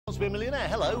to Be a Millionaire.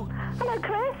 Hello. Hello,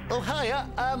 Chris. Oh, hiya.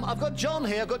 I've got John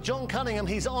here. I've got John Cunningham.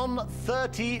 He's on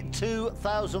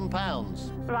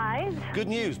 £32,000. Right. Good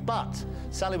news, but,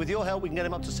 Sally, with your help, we can get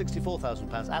him up to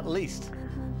 £64,000, at least.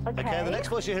 Okay. The next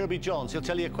voice you hear will be John's. He'll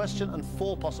tell you a question and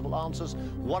 4 possible answers.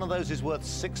 One of those is worth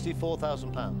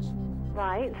 £64,000.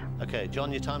 Right. OK,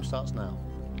 John, your time starts now.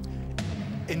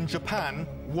 In Japan,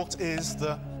 what is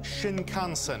the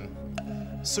Shinkansen?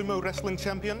 Sumo wrestling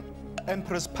champion,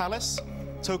 Emperor's Palace,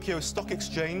 Tokyo Stock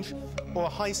Exchange, or a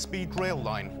high-speed rail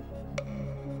line?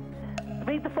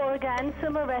 Read the 4 again.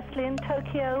 Sumo wrestling,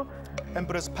 Tokyo.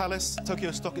 Emperor's Palace, Tokyo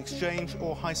Stock Exchange,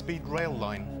 or high-speed rail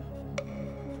line?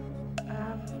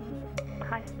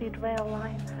 High-speed rail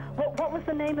line. What was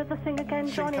the name of the thing again,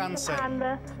 John? In Japan,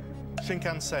 the...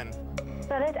 Shinkansen.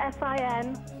 Spell it,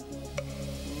 S-I-N.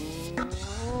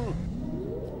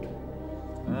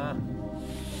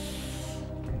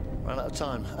 Ran out of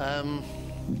time.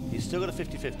 You've still got a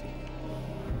 50-50.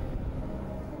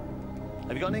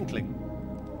 Have you got an inkling?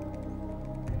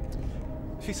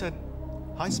 She said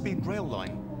high-speed rail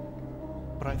line,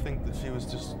 but I think that she was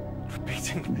just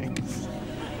repeating things.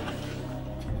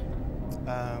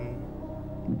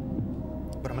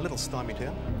 But I'm a little stymied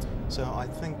here, so I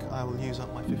think I will use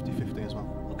up my 50-50 as well.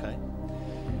 OK.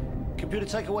 Computer,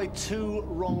 take away 2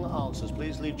 wrong answers,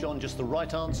 please. Leave John just the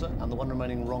right answer and the one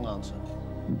remaining wrong answer.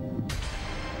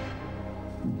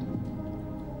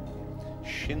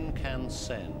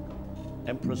 Shinkansen,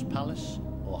 Emperor's Palace,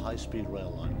 or high-speed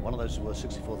rail line? One of those is worth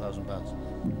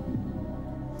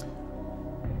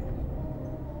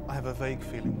 £64,000. I have a vague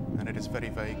feeling, and it is very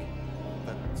vague,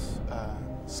 that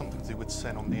something to do with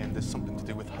sen on the end is something to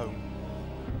do with home.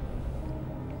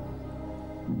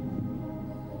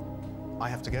 I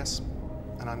have to guess,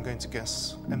 and I'm going to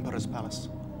guess Emperor's Palace.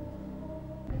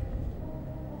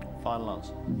 Final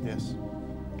answer? Yes.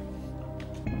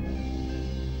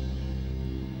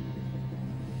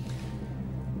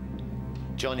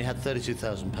 John, you had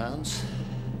 £32,000.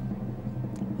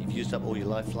 You've used up all your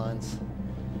lifelines.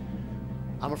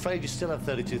 I'm afraid you still have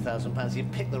 £32,000. You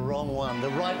picked the wrong one. The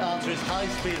right answer is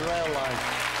high-speed rail line.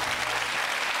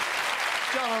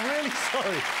 John, I'm really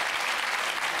sorry.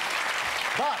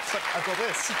 But I've got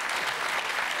this.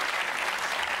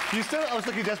 You still... I was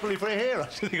looking desperately for it here. I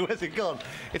was thinking, where's it gone?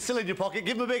 It's still in your pocket.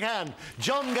 Give him a big hand.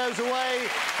 John goes away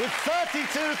with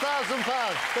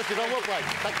 £32,000. That's it. Well played.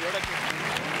 Thank you. Thank you.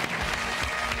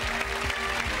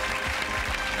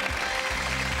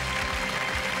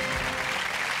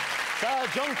 So,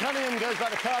 John Cunningham goes back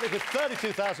to Cardiff with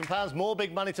 £32,000. More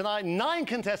big money tonight. 9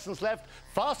 contestants left.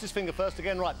 Fastest finger first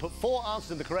again. Right, put 4 answers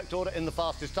in the correct order in the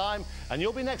fastest time, and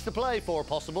you'll be next to play for a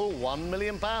possible £1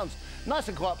 million. Nice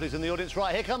and quiet, please, in the audience.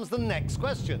 Right, here comes the next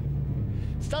question.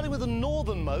 Starting with the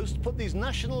northernmost, put these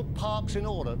national parks in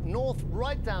order. North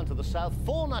right down to the south.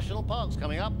 4 national parks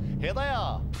coming up. Here they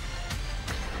are.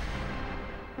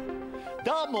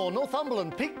 Dartmoor,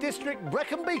 Northumberland, Peak District,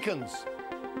 Brecon Beacons.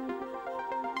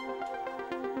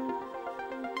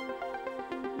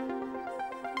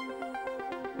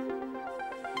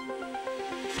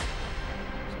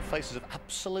 Faces of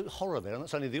absolute horror there, and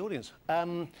that's only the audience.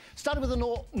 Starting with the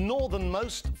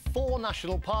northernmost, 4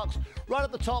 national parks. Right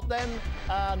at the top then,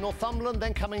 Northumberland,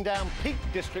 then coming down Peak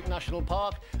District National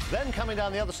Park, then coming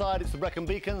down the other side, it's the Brecon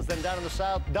Beacons, then down in the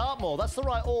south, Dartmoor. That's the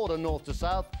right order, north to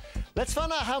south. Let's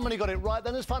find out how many got it right,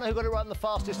 then let's find out who got it right in the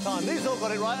fastest time. These all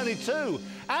got it right, only 2.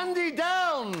 Andy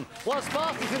Down was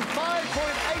fastest in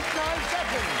 5.89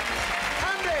 seconds.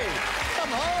 Andy,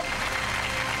 come on.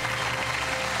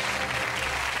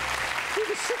 He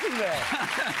was sitting there.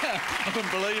 I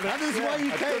couldn't believe it. And this is why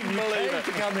you came. You came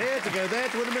to come here, to go there,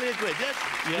 to win £1 million. Yes?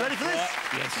 Yeah. You ready for this?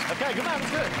 Yeah. Yes. OK, good man,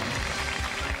 let's do it.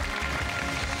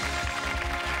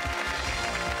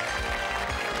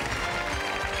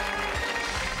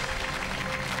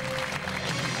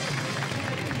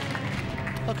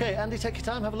 OK, Andy, take your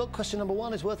time, have a look. Question number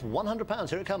 1 is worth £100.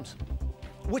 Here it comes.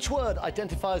 Which word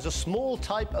identifies a small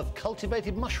type of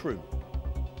cultivated mushroom?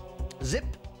 Zip,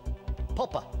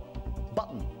 popper,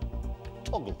 button,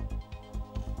 toggle.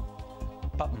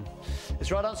 Button. It's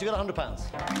the right answer. You got £100.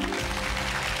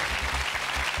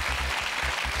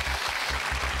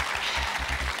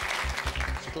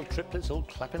 Little triplets all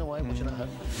clapping away, watching at home.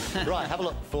 Right, have a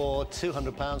look for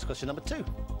 £200. Question number 2.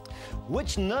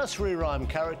 Which nursery rhyme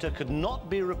character could not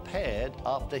be repaired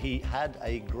after he had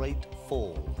a great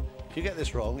fall? If you get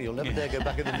this wrong, you'll never dare go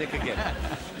back in the nick again.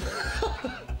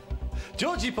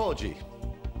 Georgie Porgy,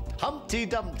 Humpty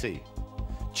Dumpty,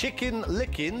 Chicken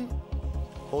Lickin',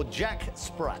 or Jack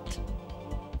Sprat?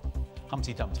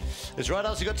 Humpty Dumpty. It's the right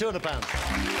answer. You got £200.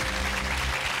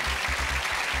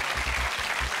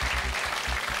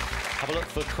 Have a look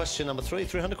for question number 3,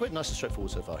 300 quid. Nice and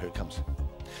straightforward so far. Here it comes.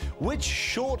 Which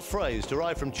short phrase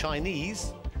derived from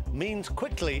Chinese means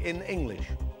quickly in English?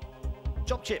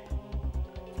 Chop chip.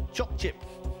 Chop chip.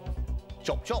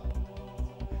 Chop chop.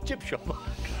 Chip shop.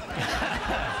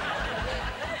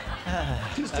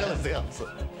 Just tell us the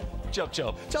answer. Chop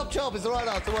chop. Chop chop is the right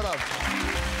answer. Well done.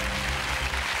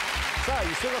 So,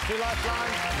 you still got 3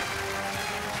 lifelines.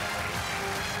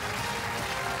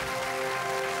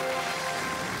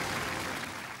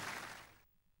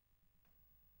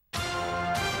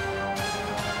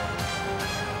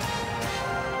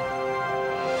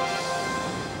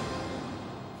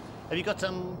 Have you got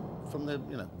from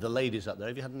the ladies up there?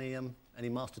 Have you had any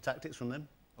master tactics from them?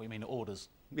 Oh, you mean orders?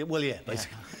 Yeah, well, yeah,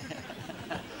 basically.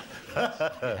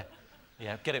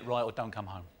 Yeah, get it right or don't come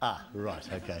home. Ah, right,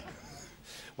 OK.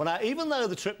 Well, now, even though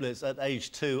the triplets at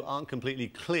age 2 aren't completely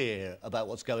clear about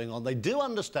what's going on, they do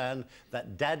understand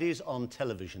that Daddy's on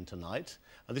television tonight.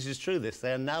 And this is true,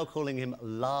 they are now calling him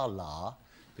La La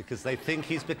because they think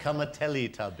he's become a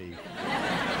Teletubby.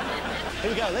 Here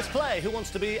we go, let's play Who Wants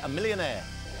to Be a Millionaire?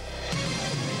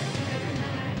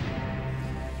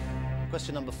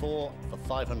 Question number 4 for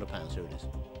 £500. Here it is.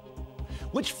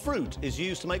 Which fruit is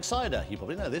used to make cider? You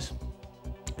probably know this.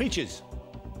 Peaches,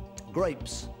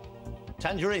 grapes,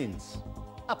 tangerines,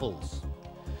 apples.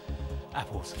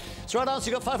 Apples. It's the right answer.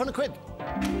 You got 500 quid.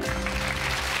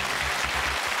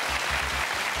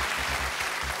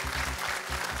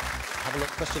 Have a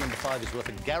look. Question number 5 is worth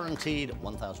a guaranteed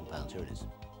 £1,000. Here it is.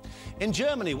 In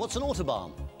Germany, what's an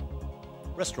Autobahn?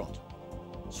 Restaurant,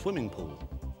 swimming pool,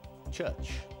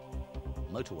 church,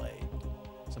 motorway.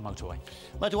 It's a motorway.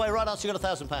 Motorway, right answer, you got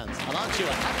 £1,000. And aren't you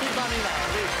a happy bunny now?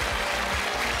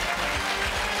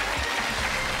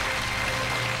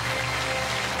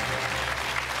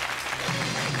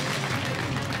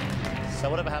 So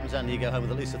whatever happens, Andy, you go home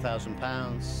with at least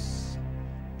 £1,000.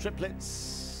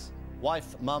 Triplets,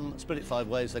 wife, mum, split it 5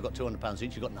 ways, they've got £200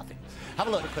 each, you've got nothing. Have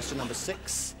a look at question number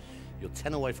 6. You're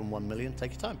 10 away from 1 million,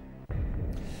 take your time.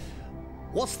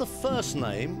 What's the first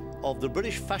name of the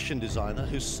British fashion designer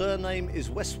whose surname is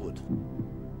Westwood?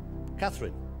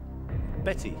 Catherine,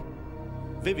 Betty,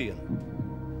 Vivian,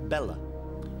 Bella.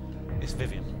 It's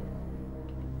Vivian.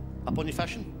 Up on your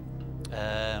fashion?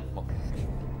 Well,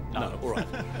 No, all right.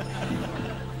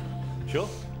 Sure?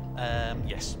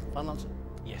 Yes. Final answer?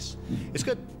 Yes. It's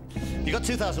good. You got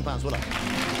 £2,000, well done.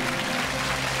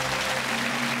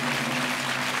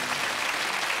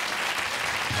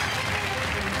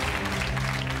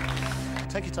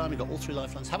 Take your time, you've got all 3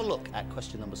 lifelines. Have a look at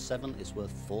question number 7. It's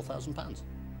worth £4,000.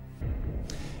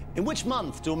 In which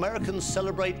month do Americans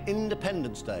celebrate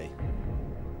Independence Day?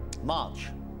 March,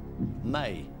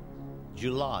 May,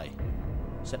 July,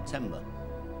 September.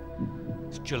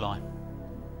 It's July.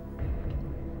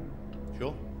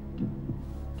 Sure?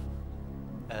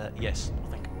 Yes,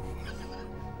 I think.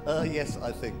 Yes,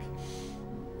 I think.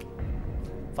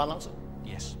 Final answer?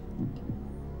 Yes.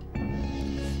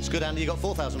 It's good, Andy. You got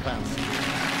 £4,000.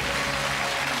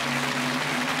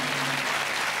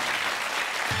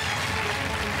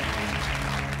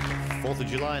 4th of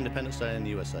July, Independence Day in the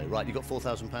USA. Right, you got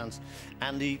 £4,000.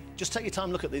 Andy, just take your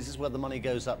time, look at these. This is where the money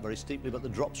goes up very steeply, but the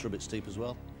drops are a bit steep as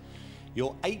well.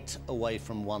 You're 8 away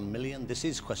from 1 million. This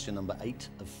is question number 8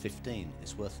 of 15.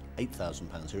 It's worth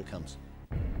 £8,000. Here it comes.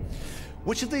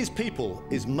 Which of these people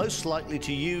is most likely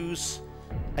to use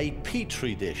a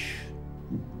petri dish?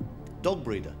 Dog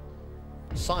breeder,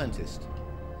 scientist,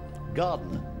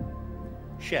 gardener,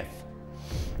 chef.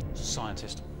 It's a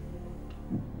scientist.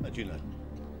 How do you know?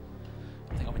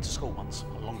 I think I went to school once,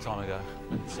 a long time ago.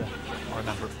 But, I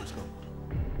remember it from school.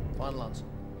 Final answer.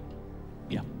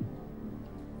 Yeah.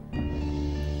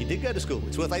 He did go to school.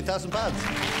 It's worth £8,000.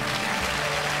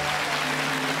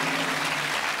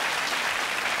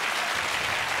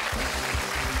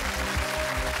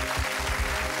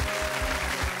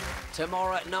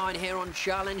 Tomorrow at 9 here on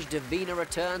Challenge, Davina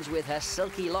returns with her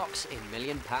silky locks in £1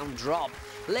 Million Drop.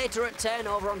 Later at 10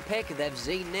 over on Pick, they've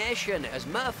Z Nation as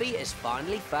Murphy is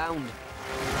finally found.